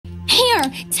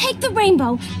Here, take the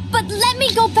rainbow, but let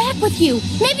me go back with you.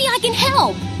 Maybe I can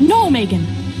help. No, Megan.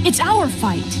 It's our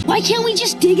fight. Why can't we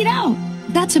just dig it out?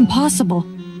 That's impossible.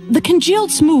 The congealed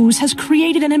smooze has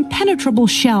created an impenetrable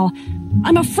shell.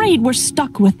 I'm afraid we're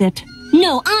stuck with it.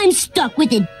 No, I'm stuck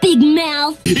with it, big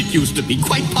mouth. It used to be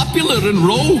quite popular in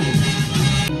Rome.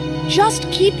 Just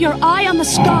keep your eye on the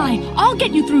sky. I'll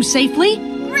get you through safely.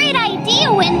 Great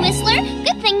idea, Wind Whistler.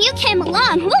 Good thing you came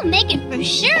along. We'll make it for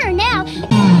sure now.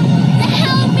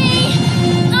 Help me!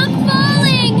 I'm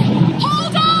falling!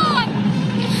 Hold on!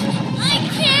 I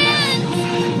can't!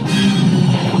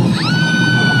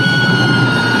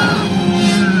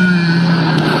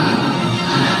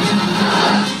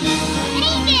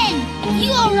 Megan!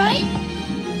 You alright?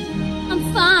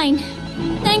 I'm fine.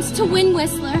 Thanks to Wind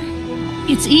Whistler.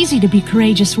 It's easy to be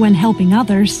courageous when helping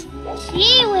others.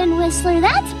 Gee, Wind Whistler,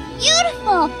 that's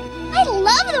beautiful. I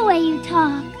love the way you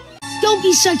talk. Don't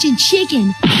be such a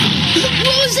chicken. What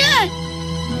was that?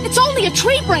 It's only a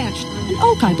tree branch. An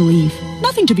oak, I believe.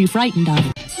 Nothing to be frightened of.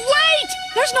 Wait!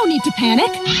 There's no need to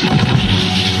panic.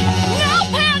 No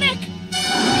panic!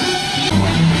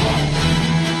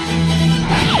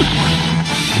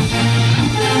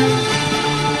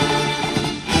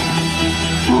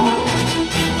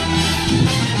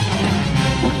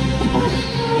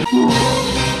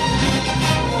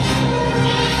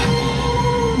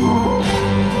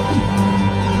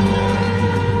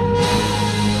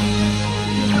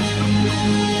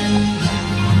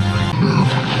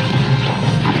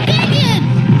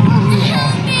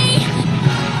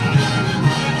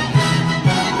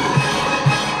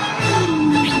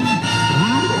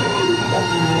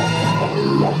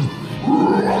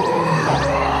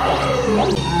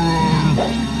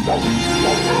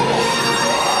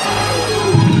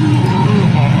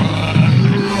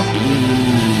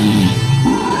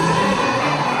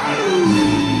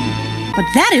 But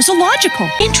that is illogical.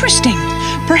 Interesting.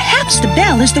 Perhaps the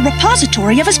bell is the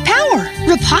repository of his power.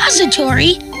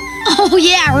 Repository? Oh,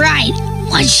 yeah, right.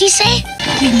 What'd she say?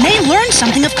 We may learn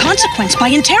something of consequence by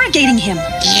interrogating him.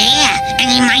 Yeah,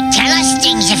 and he might tell us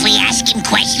things if we ask him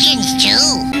questions, too.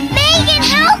 Megan,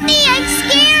 help me! I'm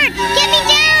scared! Get me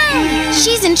down!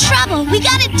 She's in trouble. We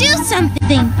gotta do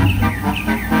something.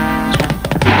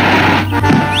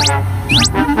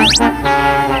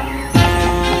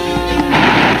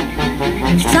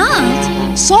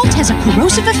 Salt? Salt has a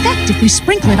corrosive effect if we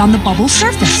sprinkle it on the bubble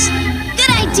surface. Good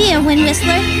idea, Wind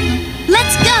Whistler.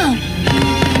 Let's go!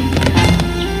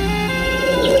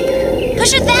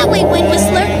 Push it that way, Wind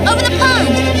Whistler, over the pond.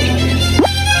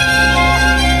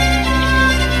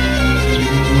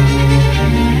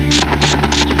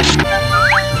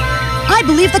 I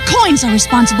believe the coins are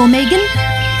responsible, Megan.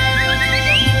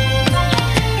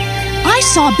 I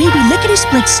saw Baby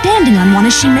Lickety-Split standing on one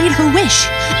as she made her wish,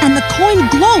 and the coin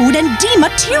glowed and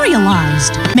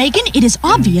dematerialized. Megan, it is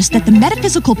obvious that the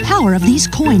metaphysical power of these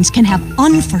coins can have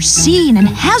unforeseen and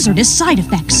hazardous side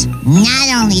effects. Not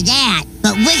only that,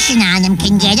 but wishing on them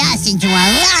can get us into a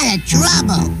lot of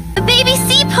trouble. The baby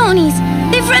sea ponies!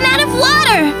 They've run out of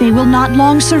water! They will not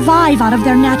long survive out of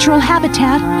their natural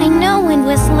habitat. I know, Wind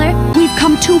Whistler. We've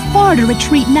come too far to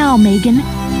retreat now, Megan.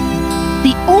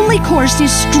 The only course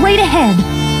is straight ahead.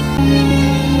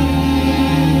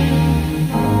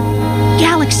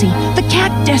 Galaxy, the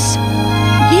cactus.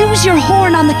 Use your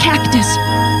horn on the cactus.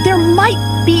 There might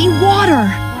be water.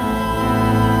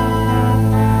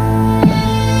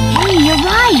 Hey, you're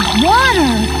right,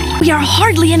 water. We are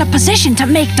hardly in a position to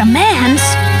make demands.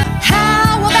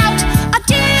 How about a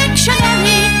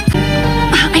dictionary?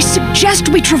 I suggest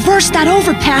we traverse that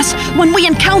overpass when we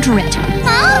encounter it.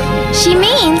 Huh? She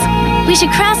means we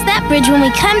should cross that bridge when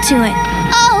we come to it.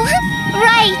 Oh,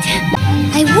 right.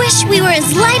 I wish we were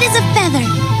as light as a feather.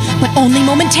 But only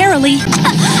momentarily.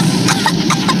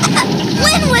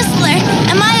 Wind Whistler,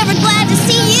 am I ever glad to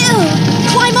see you?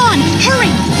 Climb on,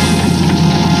 hurry!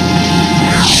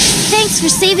 Thanks for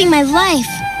saving my life.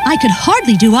 I could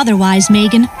hardly do otherwise,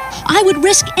 Megan. I would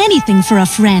risk anything for a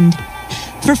friend.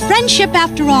 For friendship,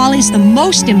 after all, is the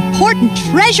most important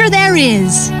treasure there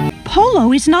is.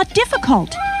 Polo is not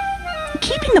difficult.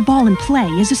 Keeping the ball in play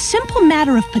is a simple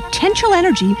matter of potential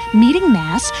energy meeting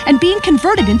mass and being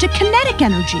converted into kinetic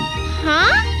energy.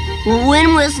 Huh? What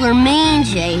Wind Whistler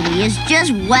means, JD, is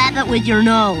just whap it with your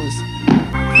nose.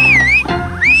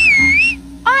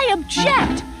 I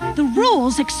object! The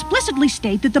rules explicitly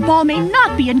state that the ball may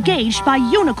not be engaged by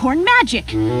unicorn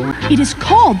magic. It is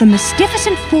called the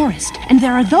Mystificent Forest, and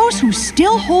there are those who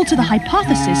still hold to the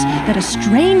hypothesis that a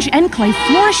strange enclave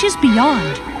flourishes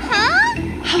beyond.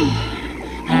 Huh?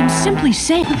 I am simply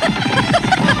saying...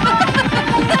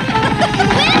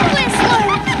 Wind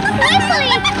Whistler! Quickly!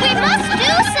 We must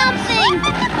do something!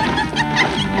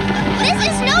 This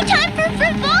is no time for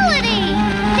frivolity!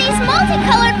 These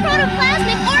multicolored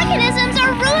protoplasmic organisms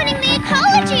are ruining the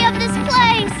ecology of this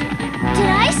place! Did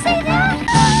I say that?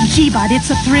 Gee, but it's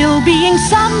a thrill being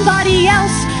somebody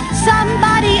else,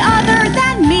 somebody other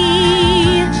than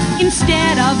me.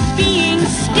 Instead of being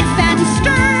stiff and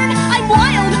stern, I'm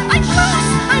wild, I'm cross,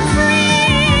 I'm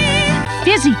free.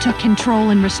 Fizzy took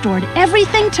control and restored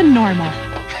everything to normal.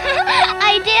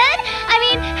 I did? I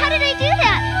mean, how did I do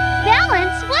that?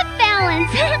 Balance? What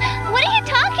balance? What are you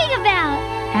talking about?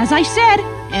 As I said,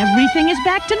 everything is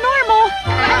back to normal.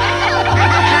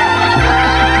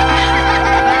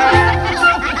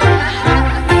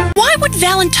 Why would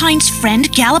Valentine's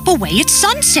friend gallop away at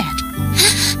sunset?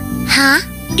 Huh?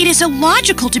 It is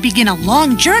illogical to begin a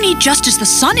long journey just as the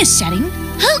sun is setting.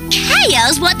 Who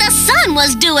cares what the sun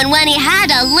was doing when he had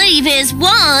to leave his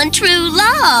one true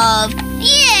love?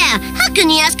 Yeah, how can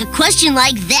you ask a question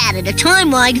like that at a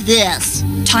time like this?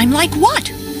 Time like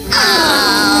what?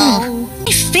 Oh.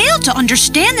 I fail to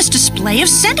understand this display of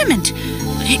sentiment.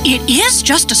 It is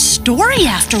just a story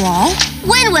after all.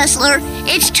 Wind Whistler,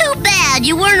 it's too bad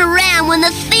you weren't around when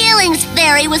the Feelings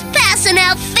Fairy was passing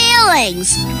out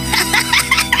feelings.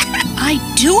 I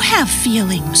do have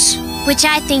feelings. Which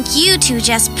I think you two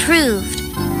just proved.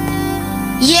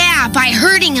 Yeah, by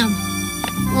hurting him.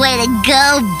 Way to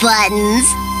go, Buttons.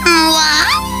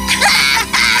 What?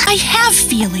 I have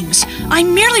feelings. I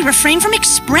merely refrain from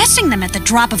expressing them at the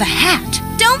drop of a hat.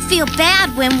 Don't feel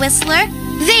bad, Wind Whistler.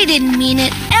 They didn't mean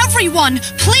it. Everyone,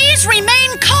 please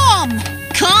remain calm.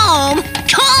 Calm?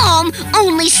 Calm?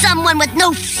 Only someone with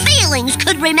no feelings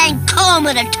could remain calm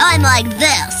at a time like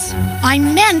this. I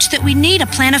meant that we need a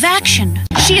plan of action.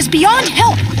 She is beyond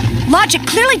help. Logic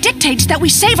clearly dictates that we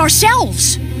save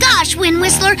ourselves. Gosh, Wind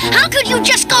Whistler, how could you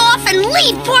just go off and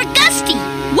leave poor Gusty?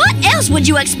 What else would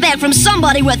you expect from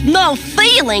somebody with no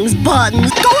feelings,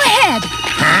 Buttons? Go ahead.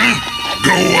 Huh?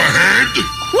 Go ahead?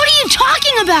 What are you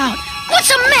talking about? What's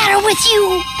the matter with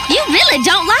you? You really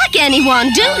don't like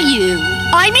anyone, do you?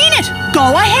 I mean it.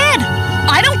 Go ahead.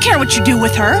 I don't care what you do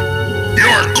with her.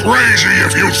 You're crazy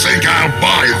if you think I'll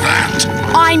buy that.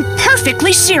 I'm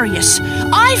perfectly serious.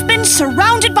 I've been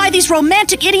surrounded by these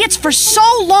romantic idiots for so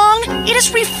long, it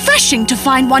is refreshing to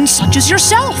find one such as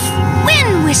yourself.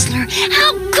 Wind Whistler,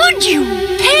 how could you?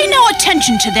 Pay no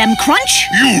attention to them, Crunch.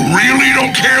 You really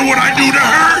don't care what I do to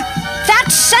her?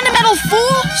 That sentimental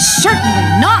fool?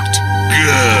 Certainly not.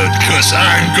 Good, 'cause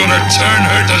I'm gonna turn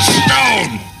her to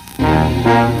stone.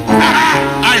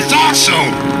 I thought so.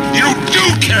 You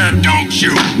do care, don't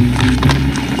you?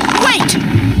 Wait!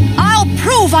 I'll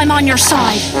prove I'm on your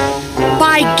side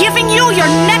by giving you your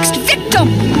next victim.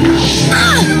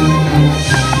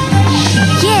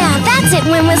 Yeah, that's it,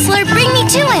 Wind Whistler. Bring me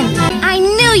to him. I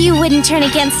knew you wouldn't turn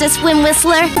against us, Wind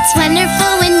Whistler. It's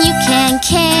wonderful when you can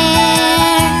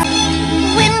care.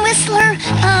 Wind Whistler,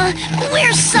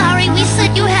 we're sorry we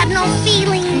said you had no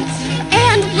feelings.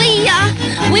 And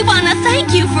we want to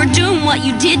thank you for doing what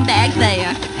you did back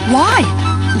there. Why?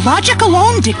 Logic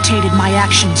alone dictated my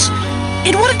actions.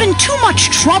 It would have been too much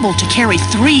trouble to carry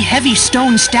 3 heavy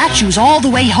stone statues all the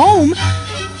way home.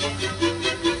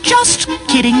 Just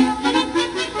kidding.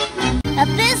 At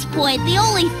this point, the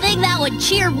only thing that would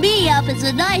cheer me up is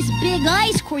a nice big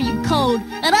ice cream cone.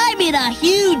 And I mean a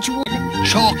huge one.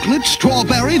 Chocolate,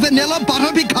 strawberry, vanilla,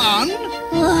 butter, pecan?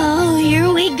 Oh,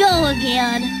 here we go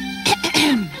again.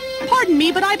 Pardon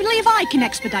me, but I believe I can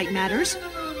expedite matters.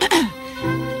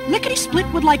 Lickety-Split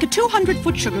would like a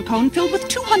 200-foot sugar cone filled with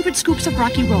 200 scoops of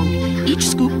Rocky Road. Each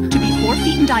scoop to be 4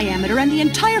 feet in diameter, and the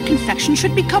entire confection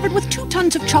should be covered with 2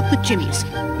 tons of chocolate jimmies.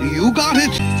 You got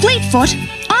it. Fleetfoot,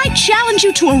 I challenge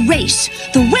you to a race.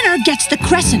 The winner gets the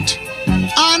crescent.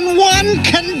 On one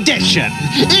condition.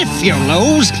 If you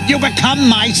lose, you become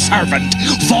my servant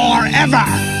forever.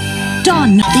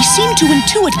 Done. They seem to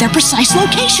intuit their precise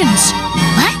locations.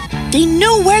 What? They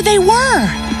knew where they were.